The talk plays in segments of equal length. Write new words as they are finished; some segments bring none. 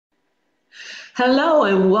Hello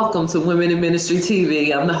and welcome to Women in Ministry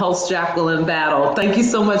TV. I'm the host, Jacqueline Battle. Thank you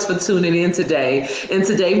so much for tuning in today. And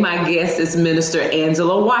today my guest is Minister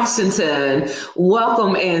Angela Washington.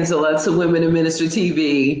 Welcome, Angela, to Women in Ministry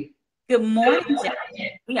TV. Good morning, Jacqueline.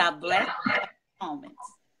 We are blessed to have moments.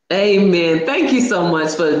 Amen. Thank you so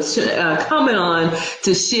much for coming on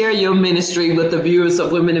to share your ministry with the viewers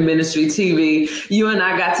of Women in Ministry TV. You and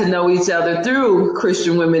I got to know each other through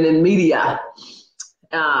Christian Women in Media.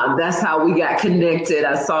 That's how we got connected.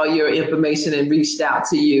 I saw your information and reached out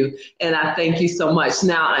to you. And I thank you so much.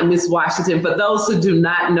 Now, Ms. Washington, for those who do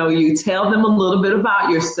not know you, tell them a little bit about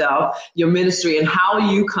yourself, your ministry, and how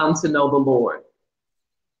you come to know the Lord.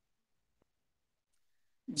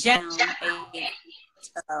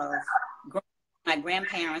 My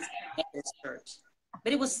grandparents Methodist church,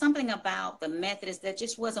 but it was something about the Methodist that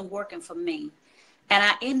just wasn't working for me. And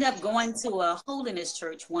I ended up going to a holiness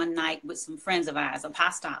church one night with some friends of ours,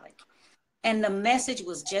 apostolic. And the message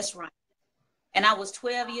was just right. And I was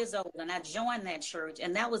 12 years old and I joined that church.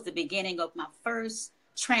 And that was the beginning of my first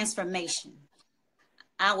transformation.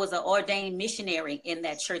 I was an ordained missionary in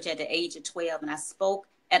that church at the age of 12. And I spoke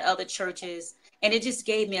at other churches. And it just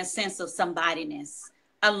gave me a sense of somebodyness.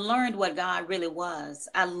 I learned what God really was.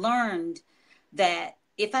 I learned that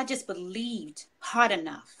if I just believed hard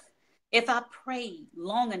enough, if I prayed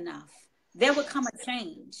long enough, there would come a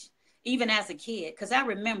change, even as a kid. Because I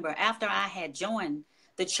remember after I had joined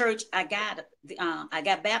the church, I got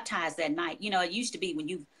baptized that night. You know, it used to be when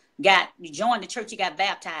you joined the church, you got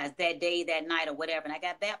baptized that day, that night, or whatever. And I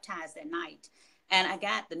got baptized that night, and I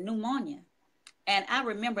got the pneumonia. And I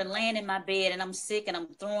remember laying in my bed, and I'm sick, and I'm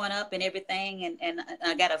throwing up and everything, and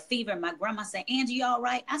I got a fever. And my grandma said, "Angie, you all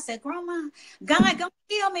right?" I said, "Grandma, God gonna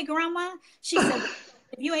heal me, Grandma." She said,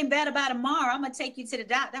 "If you ain't better by tomorrow, I'm gonna take you to the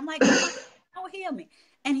doctor." I'm like, "Don't heal me."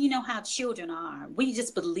 And you know how children are. We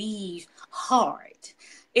just believe hard.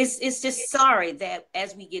 It's just sorry that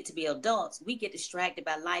as we get to be adults, we get distracted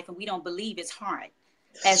by life and we don't believe it's hard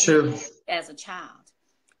as a child.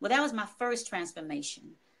 Well, that was my first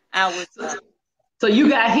transformation. I was So you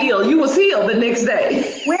got healed. You was healed the next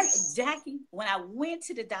day. When I went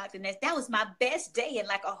to the doctor, that was my best day in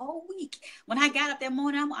like a whole week. When I got up that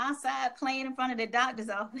morning, I'm outside playing in front of the doctor's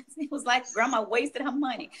office. It was like Grandma wasted her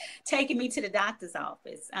money taking me to the doctor's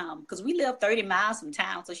office because we lived 30 miles from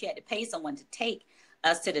town. So she had to pay someone to take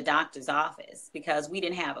us to the doctor's office because we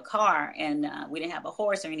didn't have a car and we didn't have a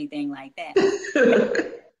horse or anything like that.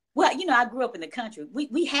 Well, you know, I grew up in the country.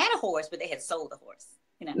 We had a horse, but they had sold the horse.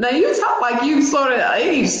 You know. Now you talk like you sort of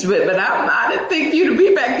aged with, but I didn't think you to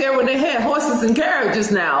be back there when they had horses and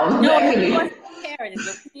carriages now. No, horses and carriages,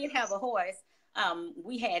 but we did have a horse.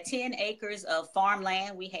 We had 10 acres of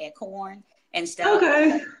farmland. We had corn and stuff.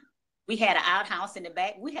 Okay. We had an outhouse in the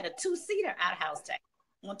back. We had a 2-seater outhouse tank.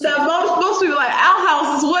 Now, most people like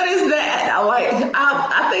outhouses. What is that?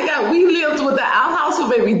 I think we lived with the outhouse for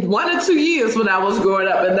maybe 1 or 2 years when I was growing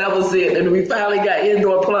up, and that was it. And we finally got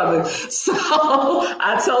indoor plumbing, so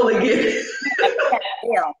I totally get it.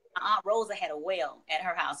 Aunt Rosa had a well at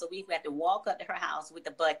her house, so we had to walk up to her house with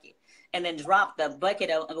the bucket and then drop the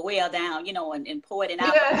bucket of the well down, you know, and pour it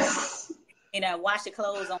out. Yes. You know, wash the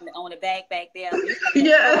clothes on the back there.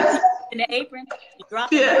 Yes. In the apron, you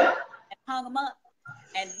drop them and hung them up.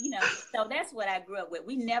 And, you know, so that's what I grew up with.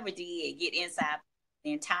 We never did get inside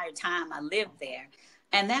the entire time I lived there.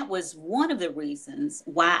 And that was one of the reasons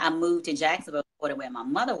why I moved to Jacksonville, Florida, where my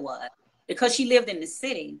mother was, because she lived in the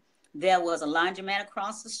city. There was a laundromat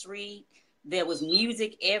across the street. There was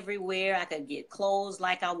music everywhere. I could get clothes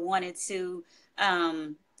like I wanted to.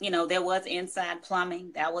 You know, there was inside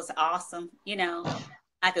plumbing. That was awesome. You know,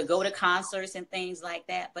 I could go to concerts and things like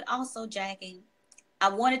that. But also, Jackie, I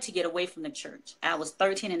wanted to get away from the church. I was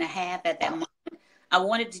 13 and a half at that moment. I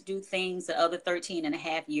wanted to do things that other 13 and a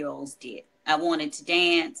half year olds did. I wanted to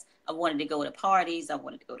dance. I wanted to go to parties. I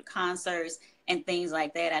wanted to go to concerts and things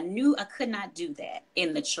like that. I knew I could not do that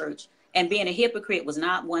in the church. And being a hypocrite was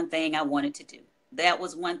not one thing I wanted to do. That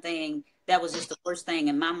was one thing, that was just the first thing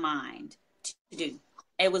in my mind to do.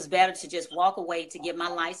 It was better to just walk away, to get my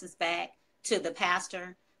license back to the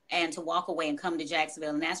pastor and to walk away and come to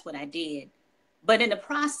Jacksonville. And that's what I did. But in the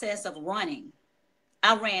process of running,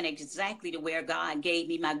 I ran exactly to where God gave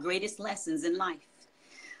me my greatest lessons in life.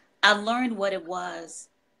 I learned what it was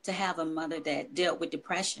to have a mother that dealt with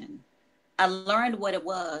depression. I learned what it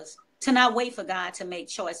was to not wait for God to make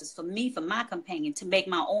choices for me, for my companion, to make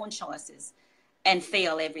my own choices and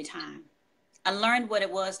fail every time. I learned what it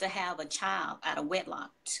was to have a child out of wedlock,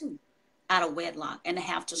 2 out of wedlock, and to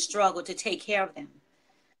have to struggle to take care of them.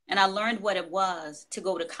 And I learned what it was to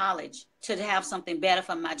go to college, to have something better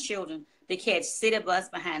for my children, to catch city bus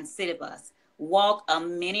behind city bus, walk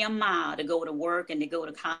many a mile to go to work and to go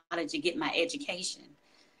to college to get my education.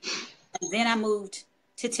 And then I moved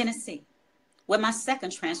to Tennessee, where my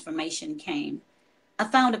second transformation came. I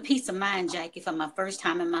found a peace of mind, Jackie, for my first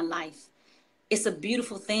time in my life. It's a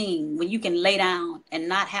beautiful thing when you can lay down and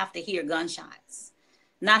not have to hear gunshots,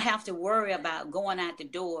 not have to worry about going out the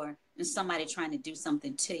door and somebody trying to do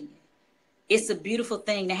something to you. It's a beautiful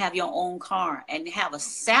thing to have your own car and have a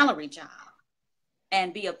salary job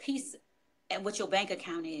and be a peace at what your bank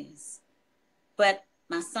account is. But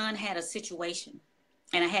my son had a situation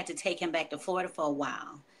and I had to take him back to Florida for a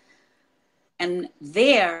while. And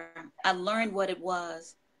there I learned what it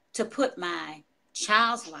was to put my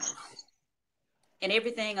child's life and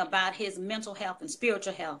everything about his mental health and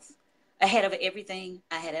spiritual health ahead of everything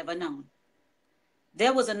I had ever known.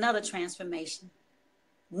 There was another transformation.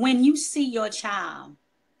 When you see your child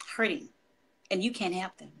hurting and you can't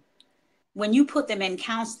help them, when you put them in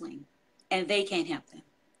counseling and they can't help them,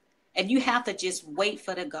 and you have to just wait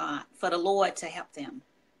for the Lord to help them,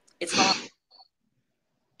 it's hard.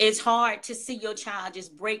 It's hard to see your child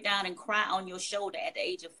just break down and cry on your shoulder at the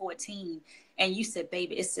age of 14. And you said,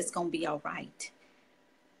 baby, it's just going to be all right.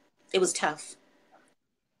 It was tough.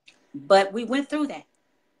 But we went through that.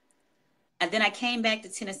 And then I came back to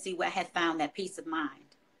Tennessee where I had found that peace of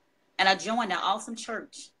mind. And I joined an awesome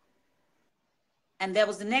church. And that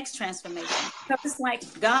was the next transformation. Because it's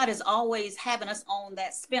like God is always having us on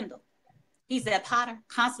that spindle. He's that potter,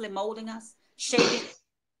 constantly molding us, shaping.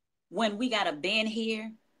 When we got a bend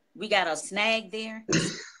here, we got a snag there,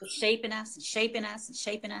 shaping us and shaping us and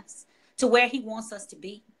shaping us to where he wants us to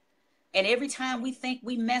be. And every time we think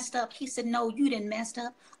we messed up, he said, no, you didn't mess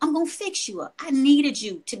up. I'm going to fix you up. I needed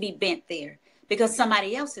you to be bent there because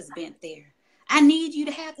somebody else is bent there. I need you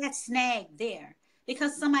to have that snag there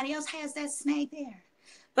because somebody else has that snag there.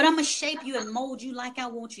 But I'm going to shape you and mold you like I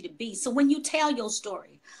want you to be. So when you tell your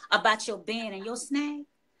story about your bend and your snag,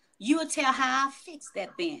 you will tell how I fixed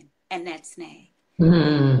that bend and that snag.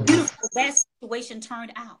 Beautiful that situation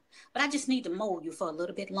turned out. But I just need to mold you for a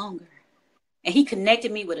little bit longer. And he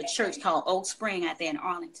connected me with a church called Oak Spring out there in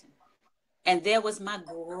Arlington. And there was my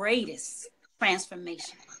greatest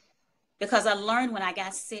transformation. Because I learned when I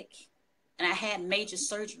got sick and I had major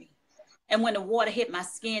surgery. And when the water hit my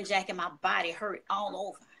skin, Jackie, my body hurt all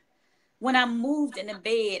over. When I moved in the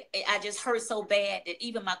bed, I just hurt so bad that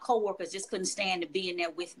even my coworkers just couldn't stand to be in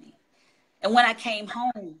there with me. And when I came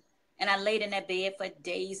home and I laid in that bed for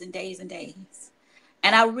days and days and days,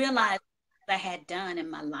 and I realized what I had done in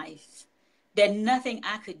my life, that nothing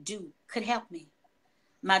I could do could help me.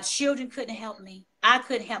 My children couldn't help me. I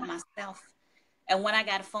couldn't help myself. And when I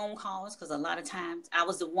got phone calls, because a lot of times I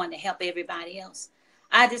was the one to help everybody else,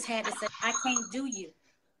 I just had to say, I can't do you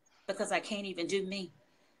because I can't even do me.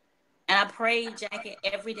 And I prayed, Jackie,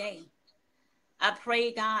 every day. I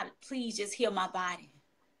prayed, God, please just heal my body.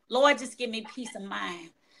 Lord, just give me peace of mind.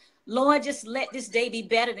 Lord, just let this day be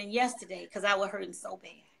better than yesterday because I was hurting so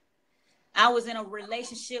bad. I was in a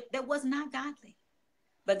relationship that was not godly.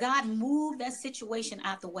 But God moved that situation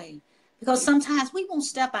out the way because sometimes we won't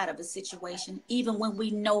step out of a situation even when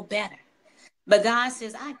we know better. But God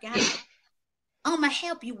says, I got it. I'm going to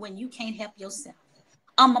help you when you can't help yourself.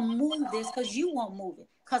 I'm going to move this because you won't move it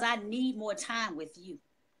because I need more time with you.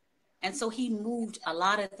 And so he moved a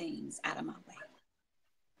lot of things out of my way.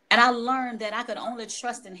 And I learned that I could only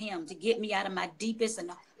trust in him to get me out of my deepest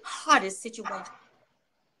and hardest situation.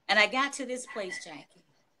 And I got to this place, Jackie.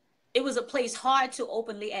 It was a place hard to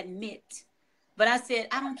openly admit. But I said,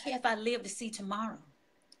 I don't care if I live to see tomorrow.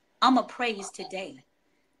 I'm going to praise today.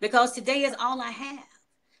 Because today is all I have.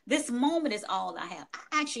 This moment is all I have.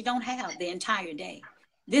 I actually don't have the entire day.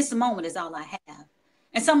 This moment is all I have.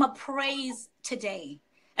 And so I'm going to praise today.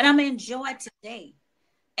 And I'm going to enjoy today.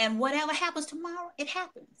 And whatever happens tomorrow, it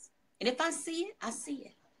happens. And if I see it, I see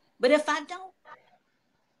it. But if I don't,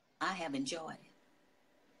 I have enjoyed it.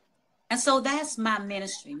 And so that's my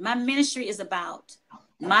ministry. My ministry is about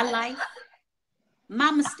my life,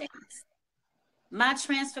 my mistakes, my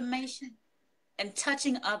transformation, and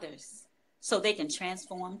touching others so they can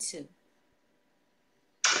transform too.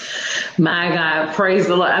 My God, praise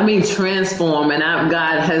the Lord. I mean, transform. And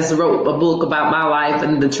God has wrote a book about my life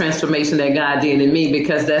and the transformation that God did in me,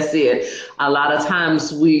 because that's it. A lot of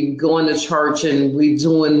times we go into church and we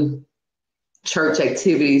doing church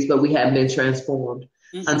activities, but we haven't been transformed.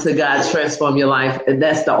 Until God transform your life. And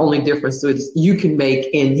that's the only difference you can make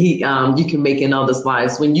in you can make in others'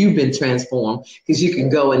 lives when you've been transformed, because you can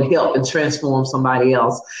go and help and transform somebody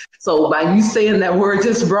else. So by you saying that word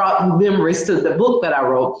just brought memories to the book that I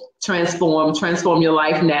wrote, Transform Your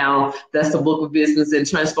Life Now. That's the book of business, and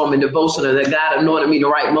Transforming Devotional that God anointed me to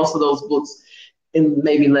write most of those books. in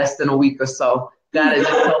maybe less than a week or so. God is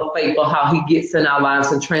just so faithful how he gets in our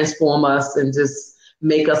lives and transform us and just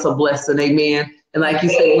make us a blessing. Amen. And like you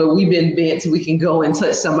said, where we've been bent, we can go and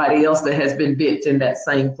touch somebody else that has been bent in that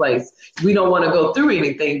same place. We don't want to go through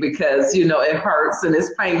anything because, you know, it hurts and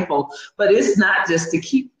it's painful, but it's not just to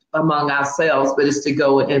keep among ourselves, but it's to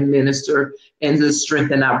go and minister and to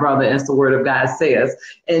strengthen our brother, as the word of God says.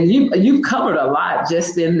 And you've covered a lot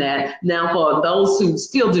just in that. Now, for those who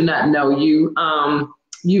still do not know you,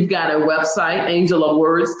 you've got a website, Angel of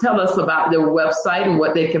Words. Tell us about their website and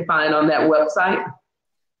what they can find on that website.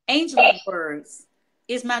 Angel of Words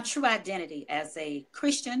is my true identity as a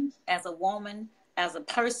Christian, as a woman, as a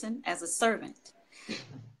person, as a servant.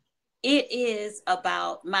 It is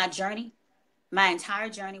about my journey, my entire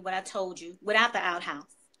journey, what I told you, without the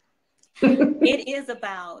outhouse. It is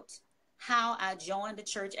about how I joined the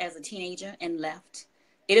church as a teenager and left.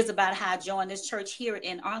 It is about how I joined this church here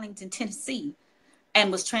in Arlington, Tennessee,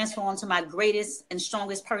 and was transformed to my greatest and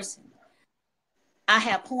strongest person. I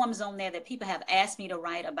have poems on there that people have asked me to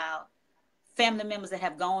write about family members that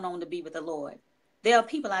have gone on to be with the Lord. There are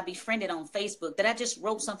people I befriended on Facebook that I just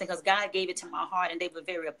wrote something because God gave it to my heart and they were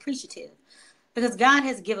very appreciative. Because God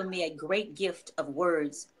has given me a great gift of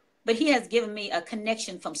words, but he has given me a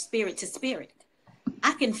connection from spirit to spirit.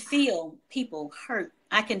 I can feel people hurt.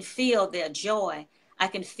 I can feel their joy. I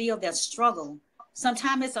can feel their struggle.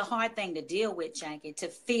 Sometimes it's a hard thing to deal with, Jackie, to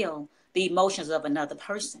feel the emotions of another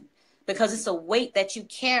person because it's a weight that you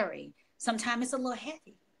carry. Sometimes it's a little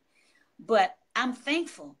heavy, but I'm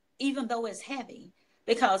thankful, even though it's heavy,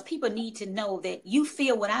 because people need to know that you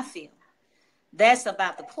feel what I feel. That's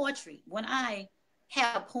about the poetry. When I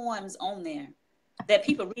have poems on there that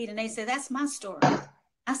people read and they say, that's my story.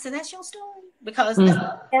 I said, that's your story? Because that's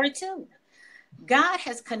my story too. God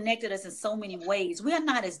has connected us in so many ways. We are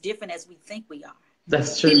not as different as we think we are.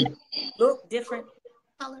 That's true. We may look different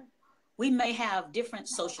color. We may have different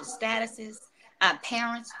social statuses. Our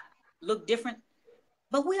parents look different,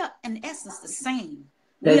 but we are in essence the same.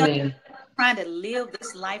 We are trying to live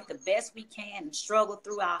this life the best we can and struggle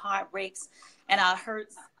through our heartbreaks and our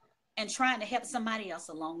hurts and trying to help somebody else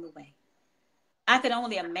along the way. I could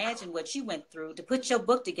only imagine what you went through to put your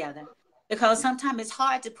book together because sometimes it's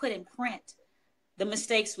hard to put in print the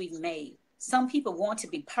mistakes we've made. Some people want to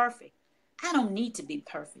be perfect. I don't need to be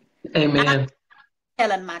perfect. Amen. I'm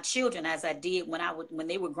telling my children, as I did when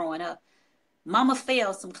they were growing up, Mama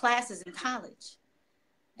failed some classes in college.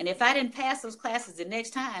 And if I didn't pass those classes the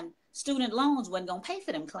next time, student loans wasn't going to pay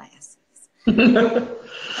for them classes.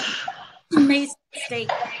 She made a mistake.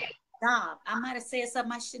 I might have said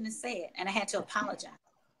something I shouldn't have said, and I had to apologize.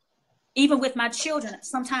 Even with my children,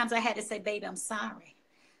 sometimes I had to say, baby, I'm sorry.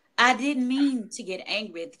 I didn't mean to get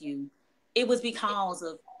angry with you. It was because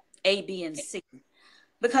of A, B, and C.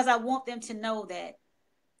 Because I want them to know that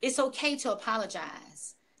it's okay to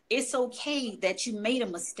apologize. It's okay that you made a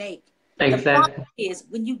mistake. Exactly. The problem is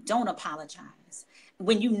when you don't apologize,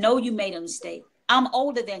 when you know you made a mistake. I'm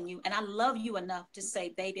older than you, and I love you enough to say,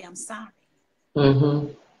 baby, I'm sorry. Mm-hmm.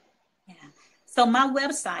 Yeah. So my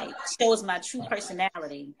website shows my true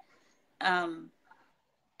personality.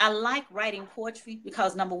 I like writing poetry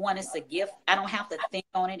because number one, it's a gift. I don't have to think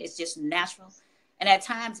on it. It's just natural. And at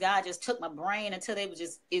times God just took my brain until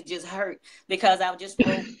it just hurt because I just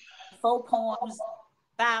wrote 4 poems,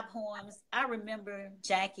 5 poems. I remember,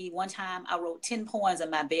 Jackie, one time I wrote 10 poems in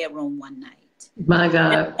my bedroom one night. My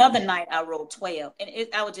God. And another night I wrote 12 and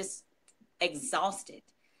I was just exhausted.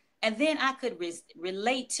 And then I could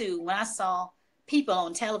relate to when I saw people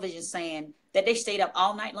on television saying that they stayed up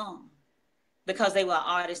all night long because they were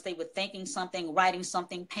artists. They were thinking something, writing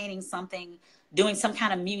something, painting something, doing some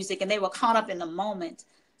kind of music, and they were caught up in the moment.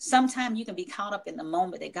 Sometimes you can be caught up in the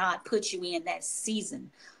moment that God puts you in, that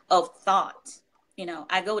season of thought. You know,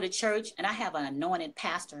 I go to church and I have an anointed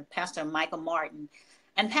pastor, Pastor Michael Martin,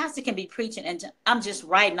 and pastor can be preaching and I'm just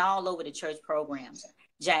writing all over the church programs,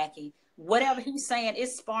 Jackie. Whatever he's saying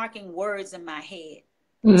is sparking words in my head.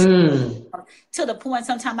 To the point,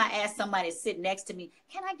 sometimes I ask somebody to sit next to me,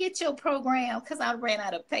 can I get your program? Because I ran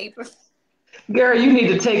out of paper. Girl, you need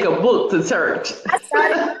to take a book to church.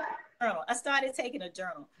 I started taking a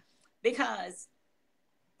journal because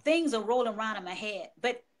things are rolling around in my head,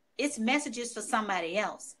 but it's messages for somebody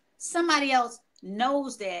else. Somebody else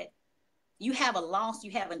knows that you have a loss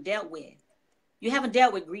you haven't dealt with. You haven't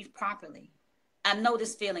dealt with grief properly. I know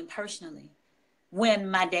this feeling personally. When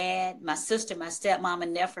my dad, my sister, my stepmom,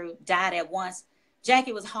 and nephew died at once, Jackie,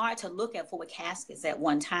 it was hard to look at 4 caskets at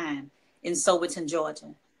one time in Soberton,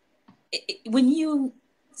 Georgia. When you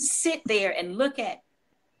sit there and look at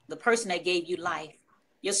the person that gave you life,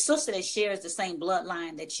 your sister that shares the same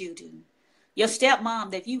bloodline that you do, Your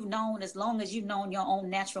stepmom that you've known as long as you've known your own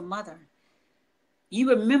natural mother. You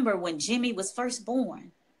remember when Jimmy was first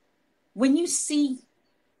born. When you see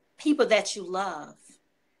people that you love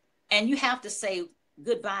and you have to say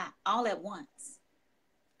goodbye all at once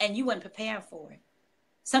and you weren't prepared for it.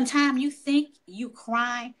 Sometimes you think you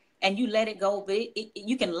cry and you let it go, but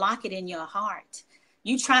you can lock it in your heart.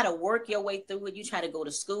 You try to work your way through it. You try to go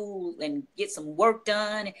to school and get some work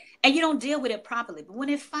done, and you don't deal with it properly. But when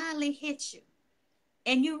it finally hits you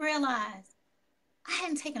and you realize, I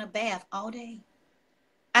hadn't taken a bath all day.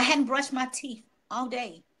 I hadn't brushed my teeth all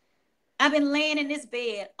day. I've been laying in this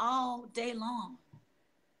bed all day long.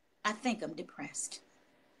 I think I'm depressed.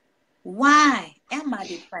 Why am I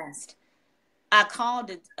depressed? I called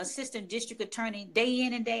the assistant district attorney day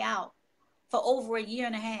in and day out for over a year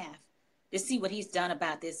and a half to see what he's done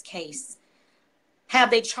about this case. Have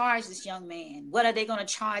they charged this young man? What are they going to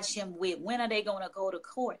charge him with? When are they going to go to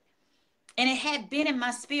court? And it had been in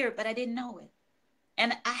my spirit, but I didn't know it.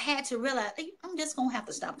 And I had to realize, I'm just going to have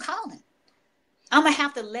to stop calling. I'm going to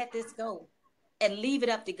have to let this go and leave it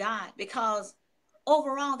up to God, because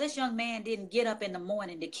overall, this young man didn't get up in the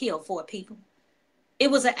morning to kill 4 people. It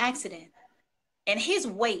was an accident. And his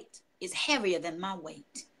weight is heavier than my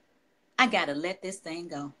weight. I got to let this thing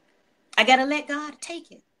go. I got to let God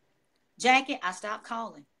take it. Jackie, I stopped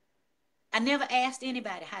calling. I never asked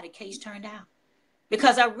anybody how the case turned out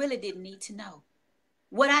because I really didn't need to know.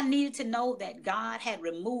 What I needed to know, that God had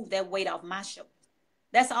removed that weight off my shoulders.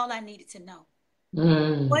 That's all I needed to know.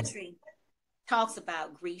 Poetry talks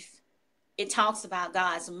about grief. It talks about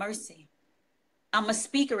God's mercy. I'm a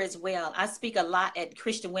speaker as well. I speak a lot at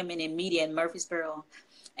Christian Women in Media in Murfreesboro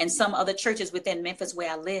and some other churches within Memphis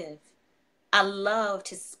where I live. I love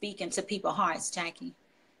to speak into people's hearts, Jackie,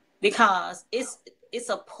 because it's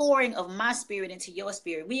a pouring of my spirit into your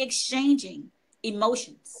spirit. We're exchanging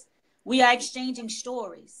emotions. We are exchanging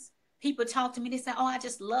stories. People talk to me, they say, oh, I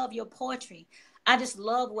just love your poetry. I just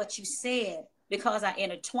love what you said, because I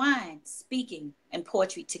intertwine speaking and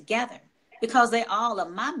poetry together, because they all are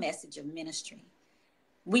my message of ministry.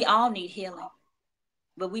 We all need healing,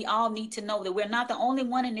 but we all need to know that we're not the only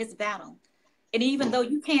one in this battle. And even though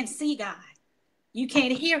you can't see God, you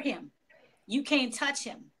can't hear him, you can't touch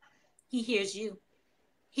him, he hears you.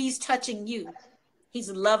 He's touching you.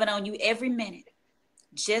 He's loving on you every minute.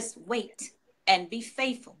 Just wait and be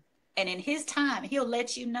faithful. And in his time, he'll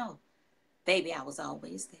let you know, baby, I was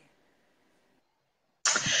always there.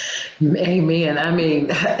 Amen. I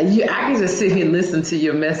mean, I can just sit here and listen to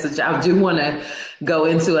your message. I do want to go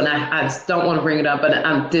into, and I just don't want to bring it up,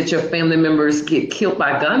 but did your family members get killed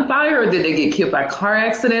by gunfire, or did they get killed by car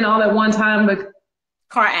accident all at one time?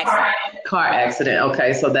 Car accident. Car accident.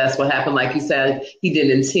 Okay, so that's what happened. Like you said, he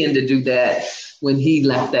didn't intend to do that when he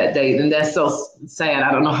left that date. And that's so sad.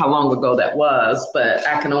 I don't know how long ago that was, but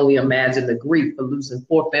I can only imagine the grief of losing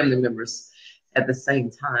 4 family members at the same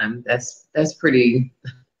time. That's pretty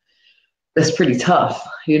tough.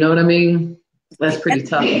 You know what I mean? That's pretty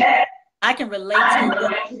tough. I can relate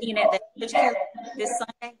to being at that church this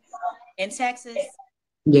Sunday in Texas.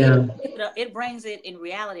 Yeah. It brings it in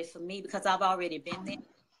reality for me because I've already been there.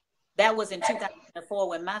 That was in 2004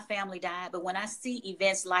 when my family died. But when I see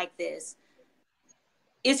events like this,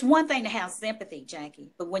 it's one thing to have sympathy,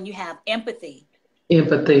 Jackie, but when you have empathy,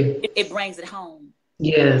 it brings it home.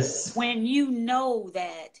 Yes. When you know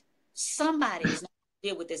that somebody's not going to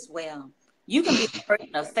deal with this well, you can be a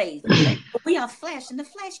person of faith, but we are flesh and the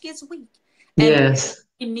flesh gets weak. And yes.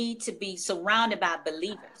 We need to be surrounded by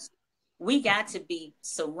believers. We got to be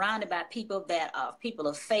surrounded by people that are people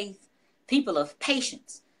of faith, people of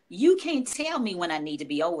patience. You can't tell me when I need to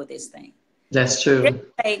be over this thing. That's true.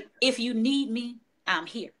 If you need me, I'm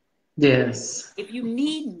here. Yes. If you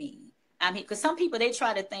need me, I'm here. Because some people, they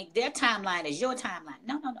try to think their timeline is your timeline.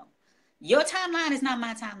 No. Your timeline is not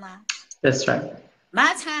my timeline. That's right.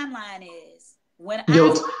 My timeline is when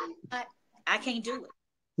I can't do it.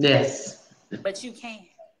 Yes. But you can.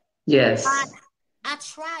 Yes. I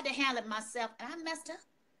tried to handle it myself and I messed up.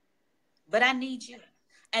 But I need you.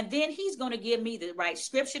 And then he's going to give me the right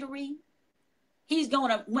scripture to read. He's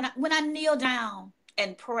going to, when I kneel down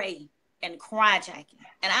and pray and cry, Jackie,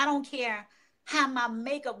 and I don't care how my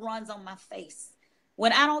makeup runs on my face,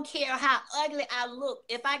 when I don't care how ugly I look,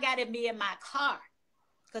 if I got to be in my car,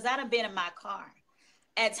 because I done been in my car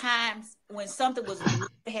at times when something was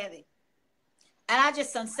really heavy. And I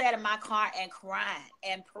just sat in my car and cried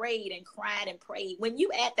and prayed and cried and prayed. When you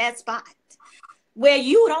at that spot where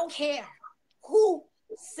you don't care who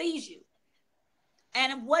sees you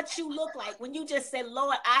and what you look like, when you just say,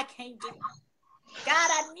 Lord, I can't do it. God,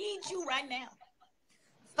 I need you right now.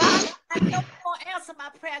 Father, I know you're going to answer my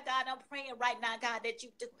prayer, God. I'm praying right now, God, that you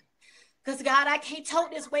do it. Because, God, I can't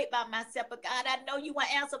tote this weight by myself. But, God, I know you want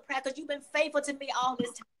to answer prayer because you've been faithful to me all this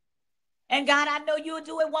time. And, God, I know you'll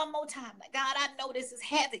do it one more time. God, I know this is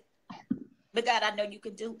heavy. But, God, I know you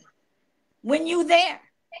can do it. When you there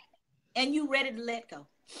and you ready to let go,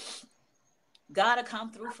 God will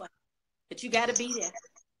come through for you. But you got to be there.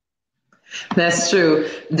 That's true.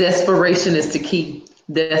 Desperation is the key.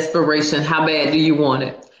 Desperation. How bad do you want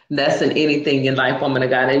it? That's in anything in life, woman of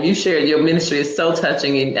God. And you shared your ministry is so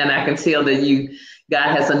touching, and I can tell that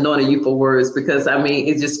God has anointed you for words, because I mean,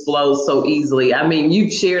 it just flows so easily. I mean,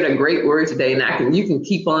 you've shared a great word today, and you can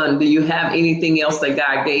keep on. Do you have anything else that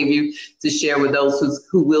God gave you to share with those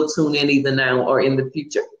who will tune in either now or in the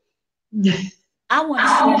future? I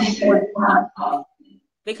want to share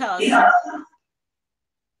because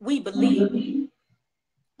we believe,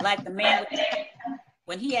 like the man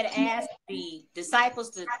when he had asked the disciples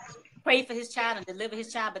to pray for his child and deliver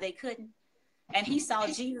his child, but they couldn't. And he saw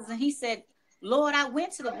Jesus and he said, Lord, I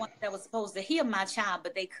went to the one that was supposed to heal my child,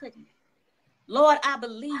 but they couldn't. Lord, I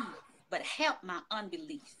believe, but help my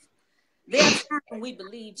unbelief. There are times when we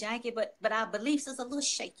believe, Jackie, but our beliefs is a little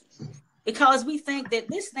shaky because we think that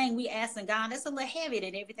this thing we ask in God, that's a little heavier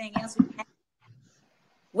than everything else we ask.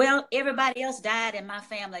 Well, everybody else died in my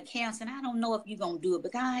family of cancer, and I don't know if you're going to do it,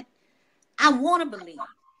 but God, I want to believe.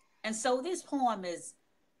 And so this poem is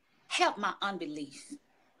help my unbelief.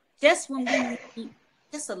 Just when we need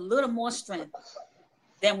just a little more strength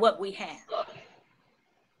than what we have.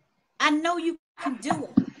 I know you can do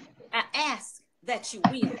it. I ask that you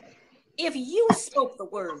will. If you spoke the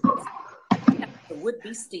words, it would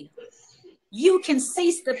be still. You can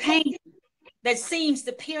cease the pain that seems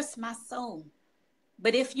to pierce my soul.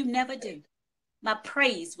 But if you never do, my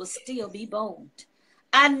praise will still be bold.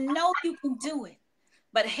 I know you can do it,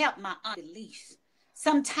 but help my unbelief.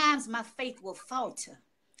 Sometimes my faith will falter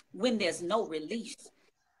when there's no relief.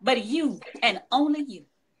 But you and only you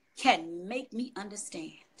can make me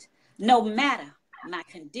understand. No matter my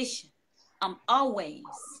condition, I'm always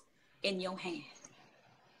in your hand.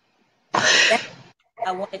 That's what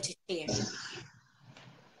I wanted to share.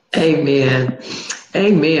 Amen.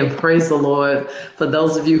 Amen. Praise the Lord. For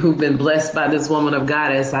those of you who've been blessed by this woman of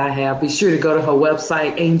God, as I have, be sure to go to her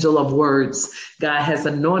website, Angel of Words. God has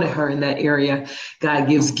anointed her in that area. God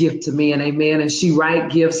gives gift to men. Amen. And she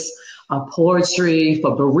writes gifts of poetry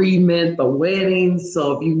for bereavement, for weddings.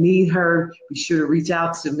 So if you need her, be sure to reach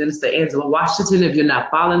out to Minister Angela Washington. If you're not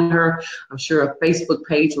following her, I'm sure a Facebook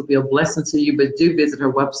page will be a blessing to you, but do visit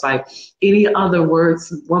her website. Any other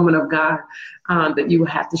words, woman of God, that you will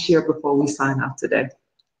have to share before we sign off today?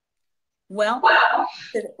 Well,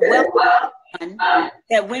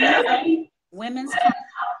 that women's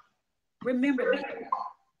remember me.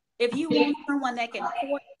 If you want someone that can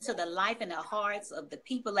pour into the life and the hearts of the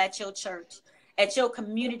people at your church, at your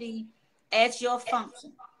community, at your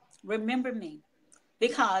function, remember me,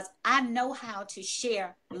 because I know how to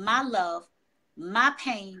share my love, my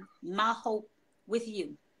pain, my hope with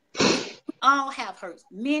you. We all have hurts,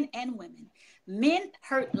 men and women. Men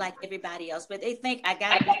hurt like everybody else, but they think I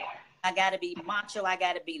gotta be macho, I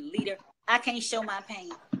gotta be leader. I can't show my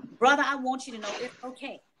pain. Brother, I want you to know it's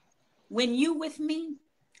okay. When you with me,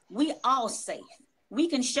 we all safe. We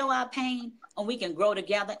can show our pain and we can grow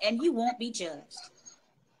together and you won't be judged.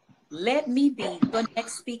 Let me be the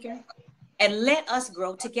next speaker and let us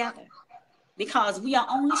grow together because we are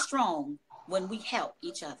only strong when we help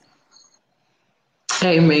each other.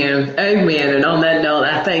 Amen. Amen. And on that note,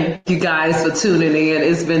 I thank you guys for tuning in.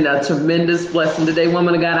 It's been a tremendous blessing today,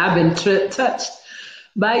 woman of God. I've been touched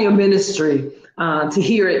by your ministry. To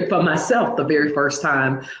hear it for myself the very first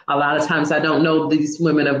time. A lot of times I don't know these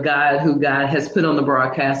women of God who God has put on the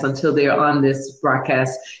broadcast until they're on this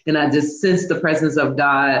broadcast. And I just sense the presence of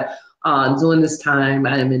God during this time.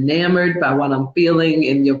 I am enamored by what I'm feeling,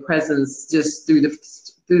 and your presence just through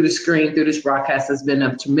the screen, through this broadcast has been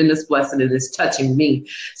a tremendous blessing, and it's touching me.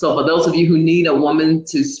 So for those of you who need a woman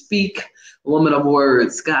to speak, woman of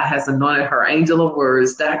words, God has anointed her,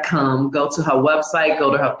 angelofwords.com. Go to her website, go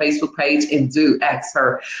to her Facebook page, and do ask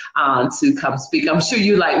her to come speak. I'm sure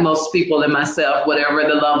you, like most people and myself, whatever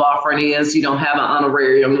the love offering is, you don't have an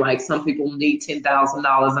honorarium like some people need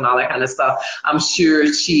 $10,000 and all that kind of stuff. I'm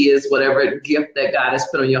sure she is whatever gift that God has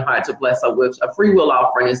put on your heart to bless her with. A free will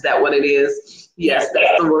offering, is that what it is? Yes,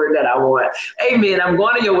 that's the word that I want. Amen. I'm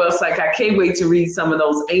going to your website. I can't wait to read some of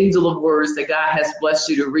those angel of words that God has blessed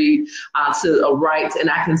you to read, to write. And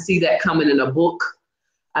I can see that coming in a book.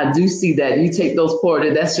 I do see that. You take those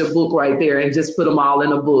poetry, that's your book right there, and just put them all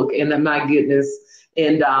in a book. And my goodness,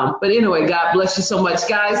 And but anyway, God bless you so much,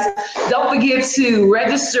 guys. Don't forget to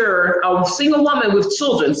register a single woman with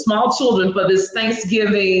children, small children, for this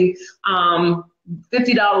Thanksgiving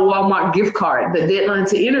 $50 Walmart gift card. The deadline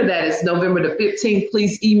to enter that is November the 15th.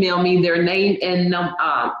 Please email me their name and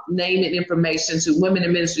information to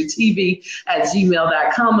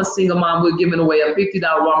womeninministrytv@gmail.com. A single mom, we're giving away a $50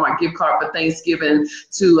 Walmart gift card for Thanksgiving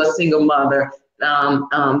to a single mother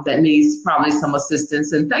that needs probably some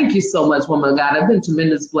assistance. And thank you so much, woman of God. I've been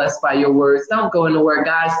tremendously blessed by your words. Don't go anywhere,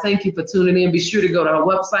 guys. Thank you for tuning in. Be sure to go to her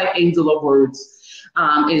website, Angel of Words.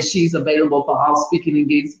 And she's available for all speaking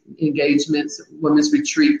engagements, women's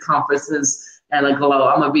retreat, conferences, and a glow.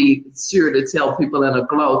 I'm going to be sure to tell people in a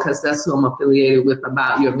glow, because that's who I'm affiliated with,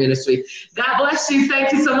 about your ministry. God bless you.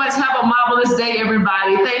 Thank you so much. Have a marvelous day,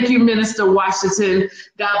 everybody. Thank you, Minister Washington.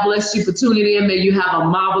 God bless you for tuning in. May you have a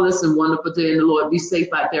marvelous and wonderful day in the Lord. Be safe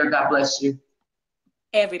out there. God bless you.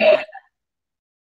 Everybody.